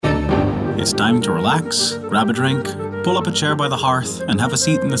It's time to relax, grab a drink, pull up a chair by the hearth, and have a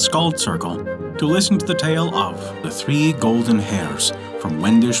seat in the Skald Circle to listen to the tale of the 3 Golden Hairs from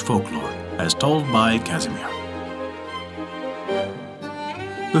Wendish Folklore, as told by Casimir.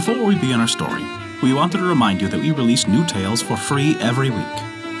 Before we begin our story, we wanted to remind you that we release new tales for free every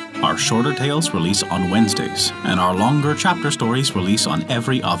week. Our shorter tales release on Wednesdays, and our longer chapter stories release on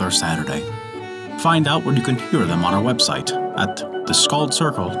every other Saturday. Find out where you can hear them on our website at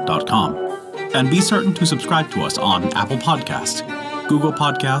theskaldcircle.com. And be certain to subscribe to us on Apple Podcasts, Google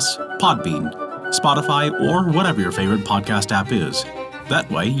Podcasts, Podbean, Spotify, or whatever your favorite podcast app is. That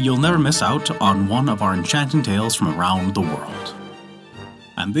way, you'll never miss out on one of our enchanting tales from around the world.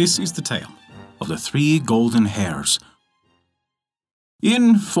 And this is the tale of the 3 Golden Hairs.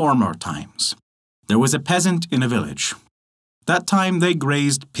 In former times, there was a peasant in a village. That time they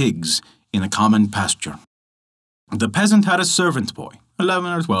grazed pigs in a common pasture. The peasant had a servant boy,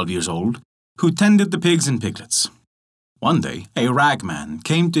 11 or 12 years old, who tended the pigs and piglets. One day, a ragman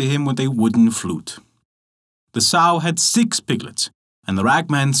came to him with a wooden flute. The sow had 6 piglets, and the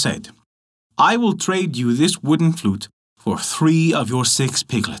ragman said, "I will trade you this wooden flute for 3 of your 6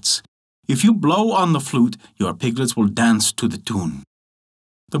 piglets. If you blow on the flute, your piglets will dance to the tune."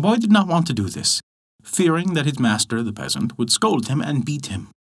 The boy did not want to do this, fearing that his master, the peasant, would scold him and beat him.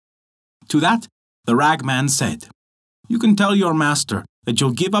 To that, the ragman said, "You can tell your master that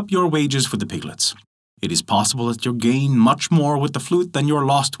you'll give up your wages for the piglets. It is possible that you'll gain much more with the flute than your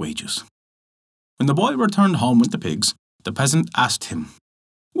lost wages." When the boy returned home with the pigs, the peasant asked him,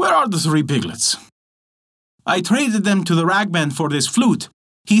 "Where are the 3 piglets?" "I traded them to the ragman for this flute.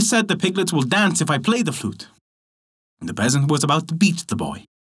 He said the piglets will dance if I play the flute." The peasant was about to beat the boy,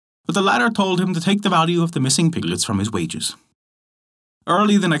 but the latter told him to take the value of the missing piglets from his wages.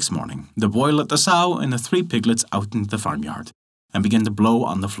 Early the next morning, the boy let the sow and the 3 piglets out into the farmyard and began to blow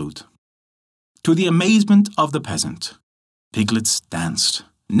on the flute. To the amazement of the peasant, piglets danced.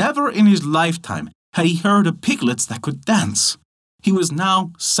 Never in his lifetime had he heard of piglets that could dance. He was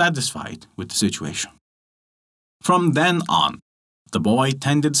now satisfied with the situation. From then on, the boy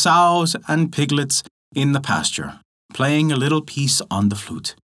tended sows and piglets in the pasture, playing a little piece on the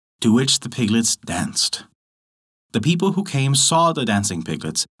flute, to which the piglets danced. The people who came saw the dancing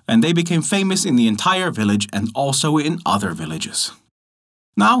piglets, and they became famous in the entire village and also in other villages.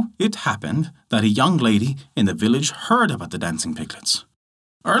 Now, it happened that a young lady in the village heard about the dancing piglets.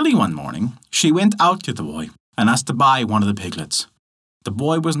 Early one morning, she went out to the boy and asked to buy one of the piglets. The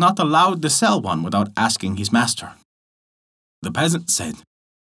boy was not allowed to sell one without asking his master. The peasant said,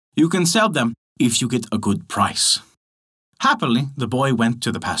 "You can sell them if you get a good price." Happily, the boy went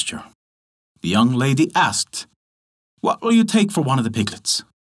to the pasture. The young lady asked, "What will you take for one of the piglets?"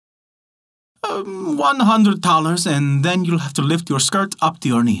 $100, and then you'll have to lift your skirt up to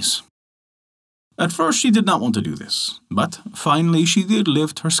your knees." At first she did not want to do this, but finally she did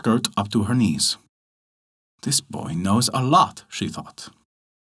lift her skirt up to her knees. "This boy knows a lot," she thought.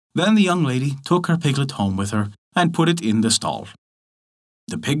 Then the young lady took her piglet home with her and put it in the stall.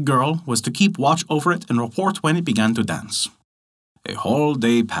 The pig girl was to keep watch over it and report when it began to dance. A whole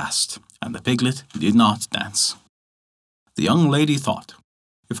day passed, and the piglet did not dance. The young lady thought,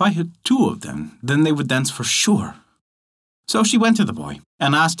 if I had 2 of them, then they would dance for sure. So she went to the boy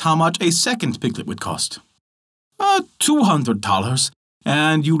and asked how much a second piglet would cost. $200,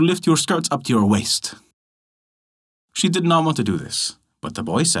 and you lift your skirts up to your waist." She did not want to do this, but the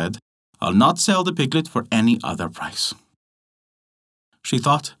boy said, "I'll not sell the piglet for any other price." She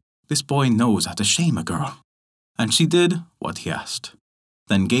thought, this boy knows how to shame a girl, and she did what he asked,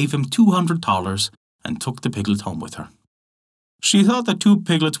 then gave him $200 and took the piglet home with her. She thought the 2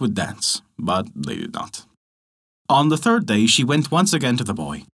 piglets would dance, but they did not. On the 3rd day, she went once again to the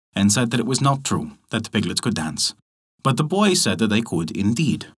boy and said that it was not true that the piglets could dance, but the boy said that they could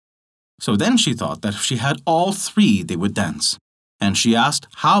indeed. So then she thought that if she had all 3, they would dance, and she asked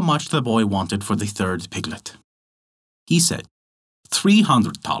how much the boy wanted for the 3rd piglet. He said,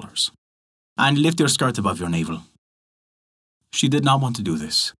 $300, and lift your skirt above your navel. She did not want to do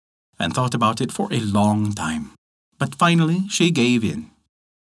this, and thought about it for a long time. But finally, she gave in.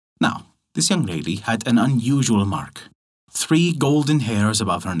 Now, this young lady had an unusual mark, 3 golden hairs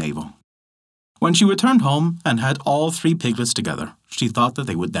above her navel. When she returned home and had all 3 piglets together, she thought that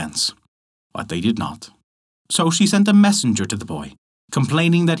they would dance. But they did not. So she sent a messenger to the boy,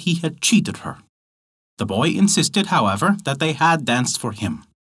 complaining that he had cheated her. The boy insisted, however, that they had danced for him.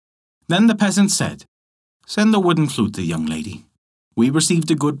 Then the peasant said, "Send the wooden flute to the young lady. We received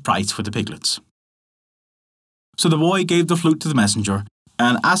a good price for the piglets." So the boy gave the flute to the messenger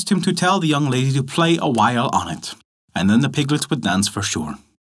and asked him to tell the young lady to play a while on it, and then the piglets would dance for sure.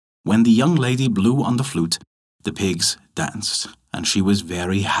 When the young lady blew on the flute, the pigs danced, and she was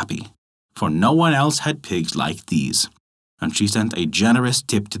very happy, for no one else had pigs like these, and she sent a generous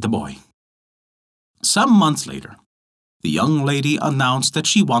tip to the boy. Some months later, the young lady announced that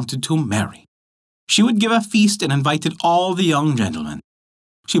she wanted to marry. She would give a feast and invited all the young gentlemen.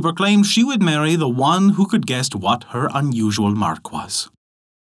 She proclaimed she would marry the one who could guess what her unusual mark was.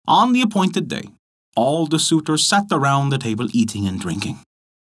 On the appointed day, all the suitors sat around the table eating and drinking.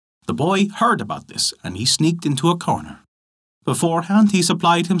 The boy heard about this, and he sneaked into a corner. Beforehand, he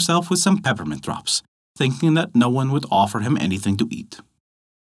supplied himself with some peppermint drops, thinking that no one would offer him anything to eat.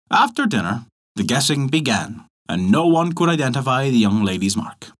 After dinner, the guessing began, and no one could identify the young lady's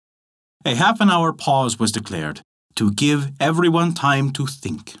mark. A half-an-hour pause was declared to give everyone time to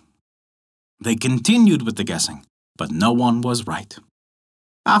think. They continued with the guessing, but no one was right.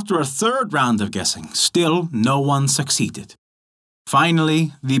 After a third round of guessing, still no one succeeded.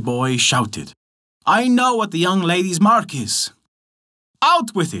 Finally, the boy shouted, "I know what the young lady's mark is."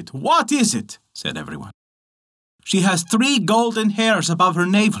 "Out with it! What is it?" said everyone. "She has 3 golden hairs above her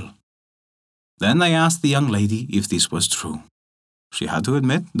navel." Then they asked the young lady if this was true. She had to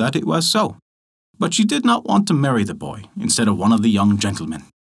admit that it was so, but she did not want to marry the boy instead of one of the young gentlemen.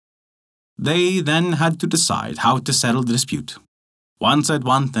 They then had to decide how to settle the dispute. One said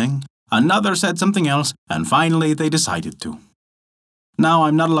one thing, another said something else, and finally they decided to. Now,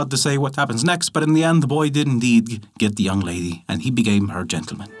 I'm not allowed to say what happens next, but in the end the boy did indeed get the young lady, and he became her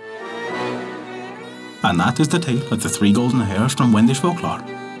gentleman. And that is the tale of the 3 golden hairs from Wendish Folklore.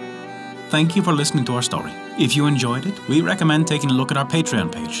 Thank you for listening to our story. If you enjoyed it, we recommend taking a look at our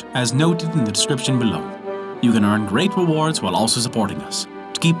Patreon page, as noted in the description below. You can earn great rewards while also supporting us,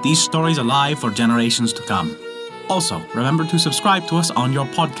 to keep these stories alive for generations to come. Also, remember to subscribe to us on your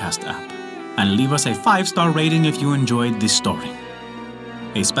podcast app, and leave us a 5-star rating if you enjoyed this story.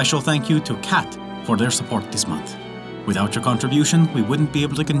 A special thank you to Kat for their support this month. Without your contribution, we wouldn't be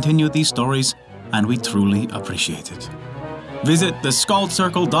able to continue these stories, and we truly appreciate it. Visit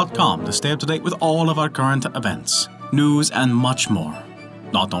theskullcircle.com to stay up to date with all of our current events, news, and much more.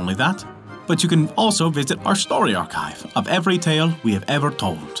 Not only that, but you can also visit our story archive of every tale we have ever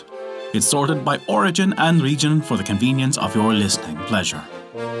told. It's sorted by origin and region for the convenience of your listening pleasure.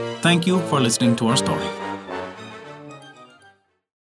 Thank you for listening to our story.